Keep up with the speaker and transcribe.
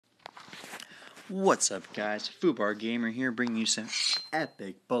What's up, guys? Foobar Gamer here, bringing you some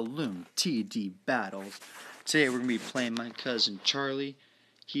epic balloon TD battles. Today we're going to be playing my cousin Charlie.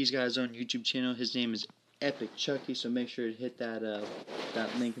 He's got his own YouTube channel. His name is Epic Chucky, so make sure to hit that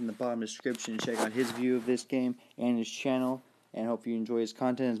link in the bottom description and check out his view of this game and his channel. And hope you enjoy his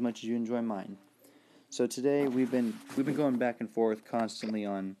content as much as you enjoy mine. So today we've been going back and forth constantly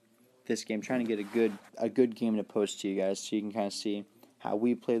on this game, trying to get a good game to post to you guys, so you can kind of see how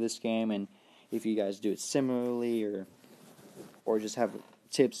we play this game and if you guys do it similarly, or just have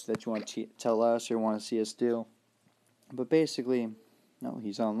tips that you want to tell us or want to see us do. But basically, no,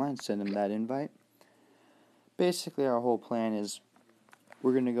 he's online, send him that invite. Basically, our whole plan is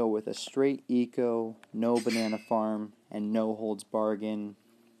we're going to go with a straight eco, no banana farm, and no holds bargain.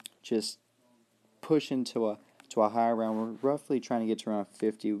 Just push into a higher round. We're roughly trying to get to around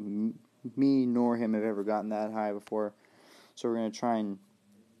 50. Me nor him have ever gotten that high before. So we're going to try and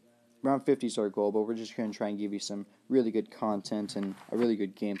around 50 is our goal, but we're just going to try and give you some really good content and a really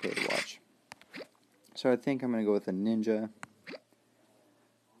good gameplay to watch. So I think I'm going to go with the Ninja,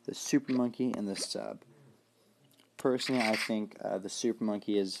 the Super Monkey, and the Sub. Personally, I think the Super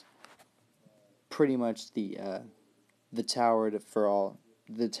Monkey is pretty much the tower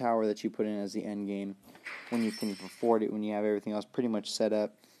the tower that you put in as the end game. When you can afford it, when you have everything else pretty much set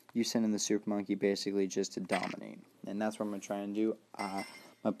up, you send in the Super Monkey basically just to dominate. And that's what I'm going to try and do.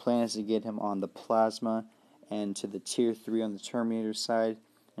 My plan is to get him on the Plasma and to the Tier 3 on the Terminator side.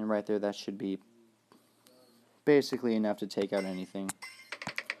 And right there, that should be basically enough to take out anything.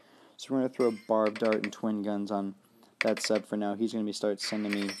 So we're going to throw Barb Dart and Twin Guns on that Sub for now. He's going to start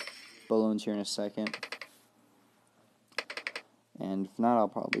sending me balloons here in a second. And if not, I'll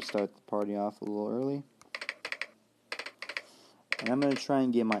probably start the party off a little early. And I'm going to try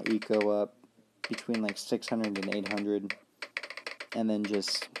and get my eco up between like 600 and 800. And then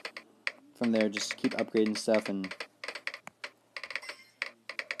just, from there, just keep upgrading stuff and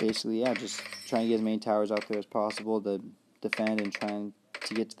basically, yeah, just try and get as many towers out there as possible to defend and trying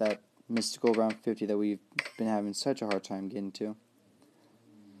to get to that mystical round 50 that we've been having such a hard time getting to.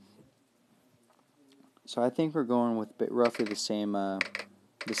 So I think we're going with roughly the same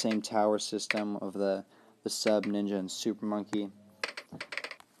tower system of the Sub, Ninja, and Super Monkey.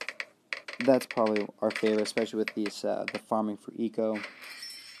 That's probably our favorite, especially with these the farming for eco.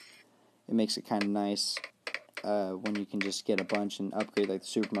 It makes it kind of nice when you can just get a bunch and upgrade like the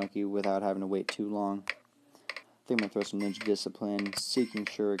Super Monkey without having to wait too long. I think I'm going to throw some Ninja Discipline, Seeking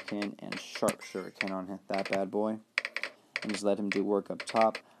Shuriken, and Sharp Shuriken on that bad boy. And just let him do work up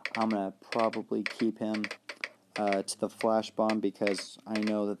top. I'm going to probably keep him to the Flash Bomb because I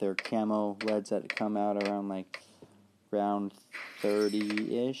know that there are camo leads that come out around like round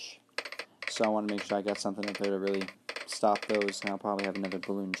 30-ish. So I want to make sure I got something up there to really stop those. And I'll probably have another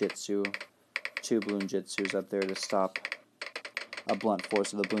Balloon Jitsu, 2 Balloon Jitsus up there to stop a blunt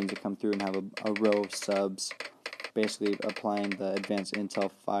force of the balloons that come through and have a row of subs, basically applying the advanced intel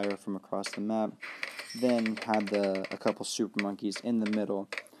fire from across the map. Then have a couple Super Monkeys in the middle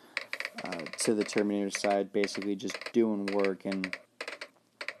to the Terminator side, basically just doing work and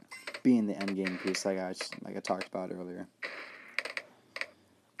being the end game piece like I talked about earlier.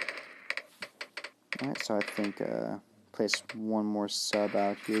 Alright, so I think place one more Sub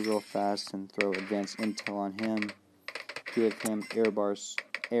out here real fast and throw advanced intel on him. Give him airburst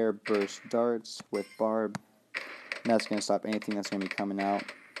darts with Barb. And that's going to stop anything that's going to be coming out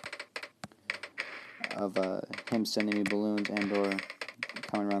of him sending me balloons and or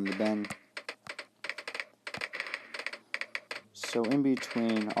coming around the bend. So in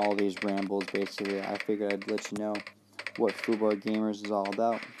between all these rambles, basically, I figured I'd let you know what Foobar Gamers is all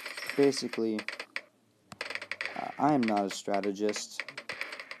about. Basically, I am not a strategist.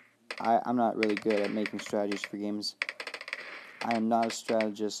 I'm not really good at making strategies for games. I am not a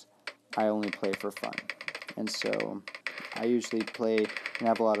strategist. I only play for fun. And so I usually play and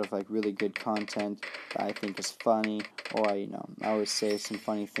have a lot of like really good content that I think is funny, or I always say some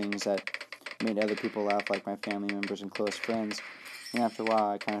funny things that made other people laugh, like my family members and close friends. And after a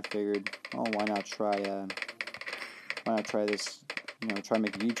while, I kind of figured, oh, why not try this? Try to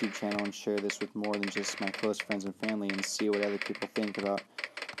make a YouTube channel and share this with more than just my close friends and family, and see what other people think about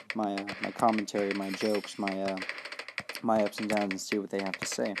my commentary, my jokes, my ups and downs, and see what they have to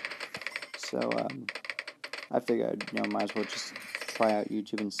say. So I figured, might as well just try out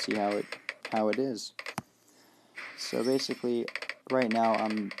YouTube and see how it is. So basically, right now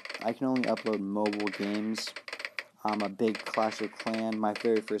I can only upload mobile games. I'm a big Clash of Clans. My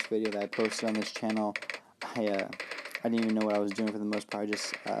very first video that I posted on this channel, I didn't even know what I was doing for the most part. I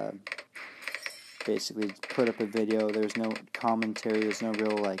just basically put up a video. There's no commentary. There's no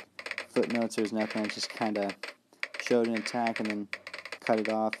real footnotes. There's nothing. I just kind of showed an attack and then cut it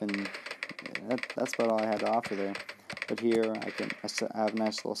off, and that's about all I had to offer there. But here I have a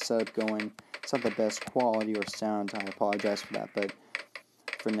nice little setup going. It's not the best quality or sound. I apologize for that, but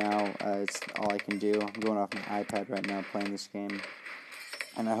for now, it's all I can do. I'm going off my iPad right now playing this game,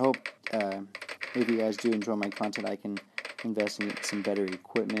 and I hope if you guys do enjoy my content, I can invest in some better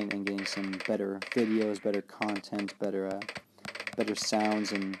equipment and getting some better videos, better content, better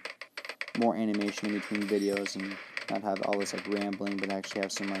sounds, and more animation in between videos, and not have all this like rambling, but actually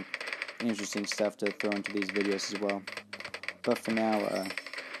have some like interesting stuff to throw into these videos as well. But for now,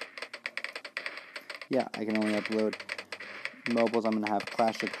 yeah, I can only upload mobiles. I'm going to have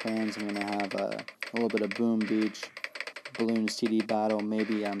Clash of Clans. I'm going to have a little bit of Boom Beach, Balloons TD Battle,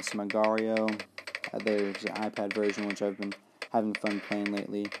 maybe some Agario. There's an iPad version, which I've been having fun playing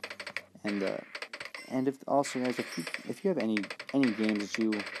lately. And if also, guys, if you have any games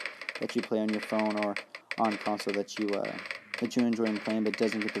that you play on your phone or on console that you enjoy playing but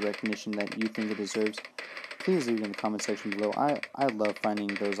doesn't get the recognition that you think it deserves, please leave it in the comment section below. I love finding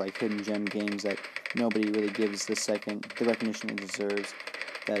those like hidden gem games that nobody really gives the recognition it deserves,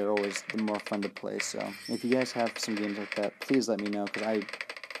 that are always the more fun to play. So if you guys have some games like that, please let me know, because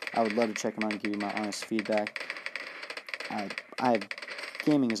I would love to check them out and give you my honest feedback.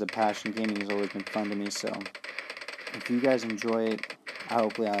 Gaming is a passion. Gaming has always been fun to me, so if you guys enjoy it,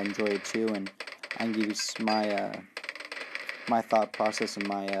 hopefully I enjoy it too, and I can give you my thought process and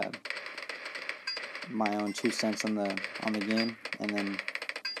my own 2 cents on the game. And then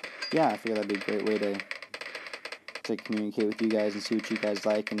yeah, I figure that'd be a great way to communicate with you guys and see what you guys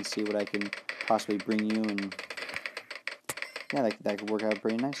like and see what I can possibly bring you, and yeah, that could work out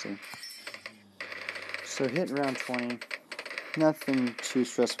pretty nicely. So hitting round 20, nothing too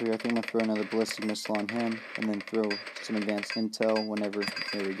stressful here. I think I'm going to throw another ballistic missile on him, and then throw some advanced intel whenever,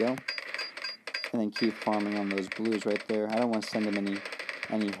 there we go. And then keep farming on those blues right there. I don't want to send him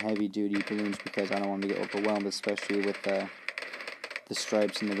any heavy-duty balloons, because I don't want him to get overwhelmed, especially with the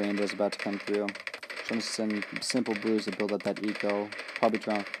stripes and the rainbows about to come through. So I'm going to send simple blues to build up that eco, probably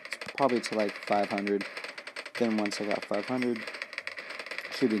to like 500. Then once I got 500,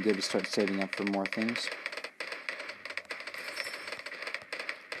 should be good to start saving up for more things.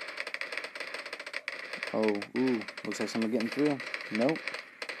 Oh, ooh, looks like someone getting through. Nope.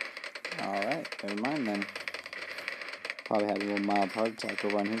 Alright, never mind then. Probably had a little mild heart attack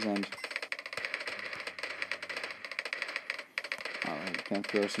over on his end. Alright, gonna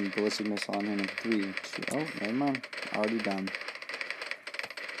throw some ballistic missile on him in 3, 2, oh, never mind. Already done.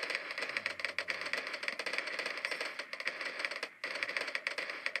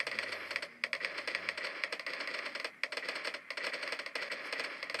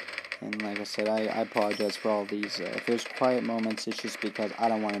 And like I said, I apologize for all these. If there's quiet moments, it's just because I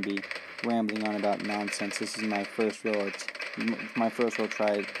don't want to be rambling on about nonsense. This is my first real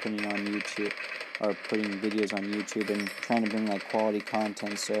try putting on YouTube, or putting videos on YouTube, and trying to bring like quality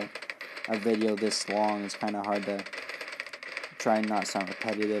content. So a video this long is kind of hard to try and not sound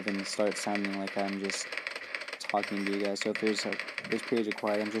repetitive and start sounding like I'm just talking to you guys. So if there's periods of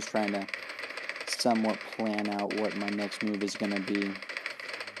quiet, I'm just trying to somewhat plan out what my next move is going to be.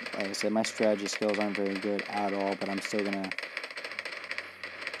 Like I said, my strategy skills aren't very good at all, but I'm still gonna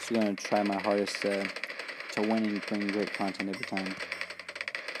try my hardest to win and bring great content every time.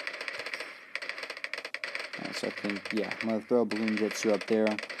 So I think, yeah, I'm gonna throw Balloon Jitsu up there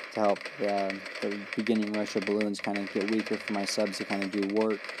to help the beginning rush of balloons kind of get weaker for my subs to kind of do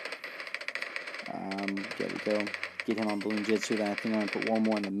work. There we go. Get him on Balloon Jitsu. Then I think I'm gonna put one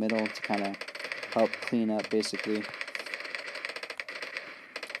more in the middle to kind of help clean up, basically.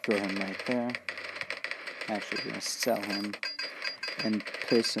 Throw him right there. Actually, we're going to sell him and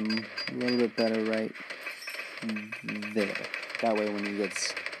place him a little bit better right there. That way when he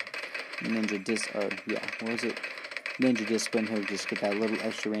gets Ninja Discipline, he'll just get that little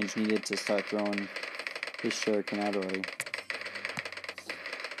extra range needed to start throwing his shuriken out already.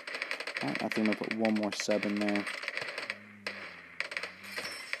 Alright, I think I'm going to put one more sub in there.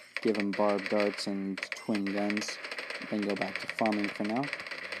 Give him barbed darts and twin guns. Then go back to farming for now.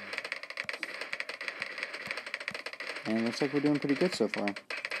 And it looks like we're doing pretty good so far.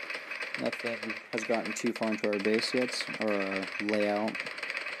 Nothing has gotten too far into our base yet, or our layout.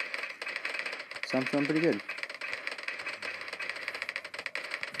 So I'm feeling pretty good.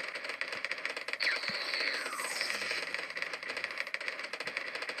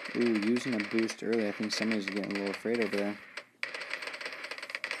 Ooh, using a boost early. I think somebody's getting a little afraid over there.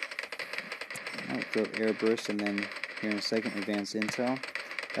 Alright, throw air burst, and then here in a second, advanced intel.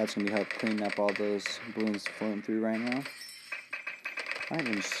 That's going to be help cleaning up all those balloons floating through right now. I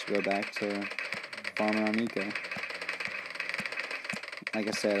can just go back to farming on Nico. Like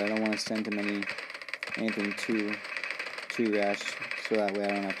I said, I don't want to send him anything too rash, so that way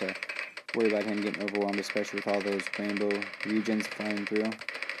I don't have to worry about him getting overwhelmed, especially with all those rainbow regions flying through.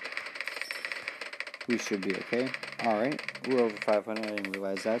 We should be okay. Alright, we're over 500, I didn't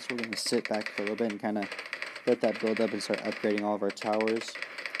realize that, so we're going to sit back for a little bit and kind of let that build up and start upgrading all of our towers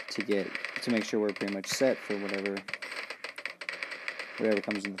to make sure we're pretty much set for whatever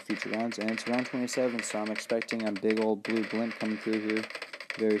comes in the future rounds. And it's round 27, so I'm expecting a big old blue blimp coming through here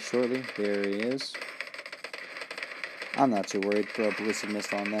very shortly. There he is. I'm not too worried. Throw a ballistic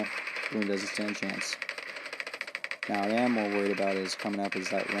missile on that. Balloon doesn't stand a chance. Now, what I am more worried about is coming up is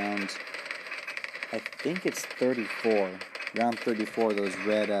that round, I think it's 34. Round 34, those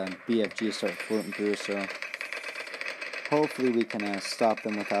red BFGs start floating through, so hopefully we can stop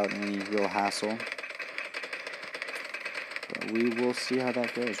them without any real hassle. But we will see how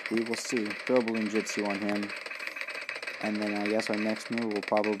that goes. We will see. Throw Balloon Jitsu on him. And then I guess our next move will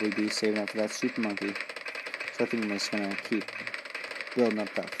probably be saving up for that Super Monkey. So I think I'm just going to keep building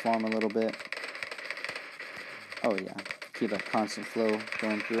up that farm a little bit. Oh yeah, keep that constant flow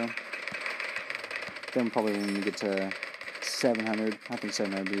going through. Then probably when we get to 700, I think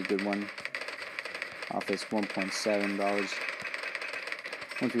 700 would be a good one. Off this $1.7.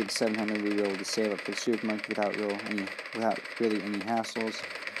 Once we get to 700, we'll be able to save up for Super Monkey without really any hassles.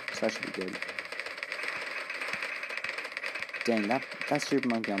 So that should be good. Dang, that Super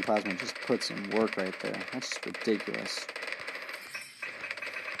Monkey on Plasma just put some work right there. That's just ridiculous.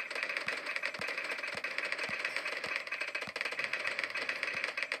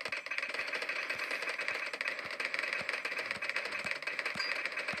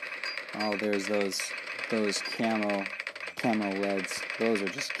 Oh, there's those camo leads. Those are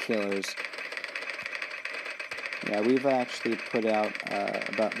just killers. Yeah, we've actually put out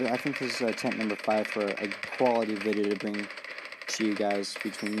I think this is attempt number 5 for a quality video to bring to you guys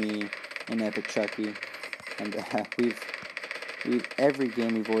between me and Epic Chucky. And every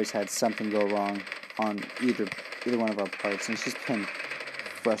game we've always had something go wrong on either one of our parts, and it's just been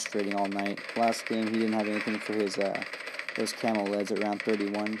frustrating all night. Last game he didn't have anything for his those camo leads at round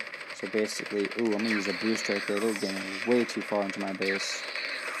 31. So basically, ooh, I'm gonna use a boost right there. They're getting way too far into my base.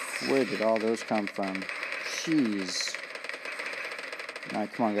 Where did all those come from? Jeez.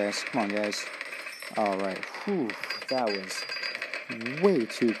 Alright, come on guys, come on guys. Alright, whew, that was way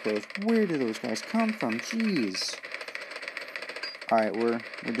too close. Where did those guys come from? Jeez. Alright, we're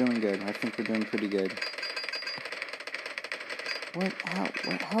doing good. I think we're doing pretty good. How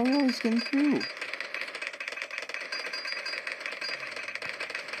are all these getting through?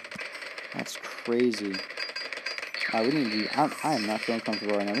 That's crazy. We need to. I am not feeling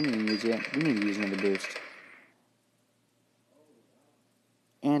comfortable right now. We need to use it. We need to use another boost.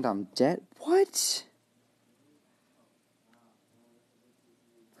 And I'm dead. What?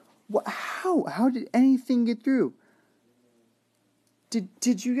 What? How did anything get through?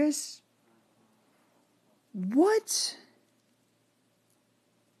 Did you guys? What?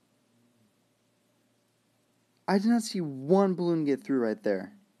 I did not see one balloon get through right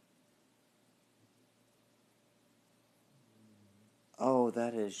there. Oh,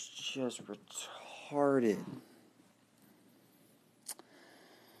 that is just retarded.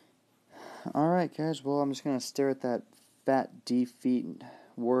 Alright, guys, well, I'm just going to stare at that fat defeat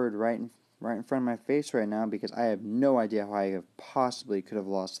word right in front of my face right now, because I have no idea how I possibly could have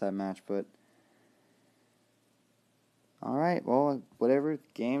lost that match, but alright, well, whatever,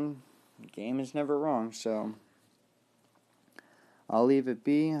 game is never wrong, so I'll leave it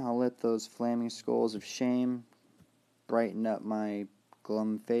be. I'll let those flaming skulls of shame brighten up my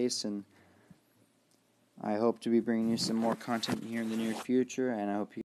glum face, and I hope to be bringing you some more content here in the near future, and I hope you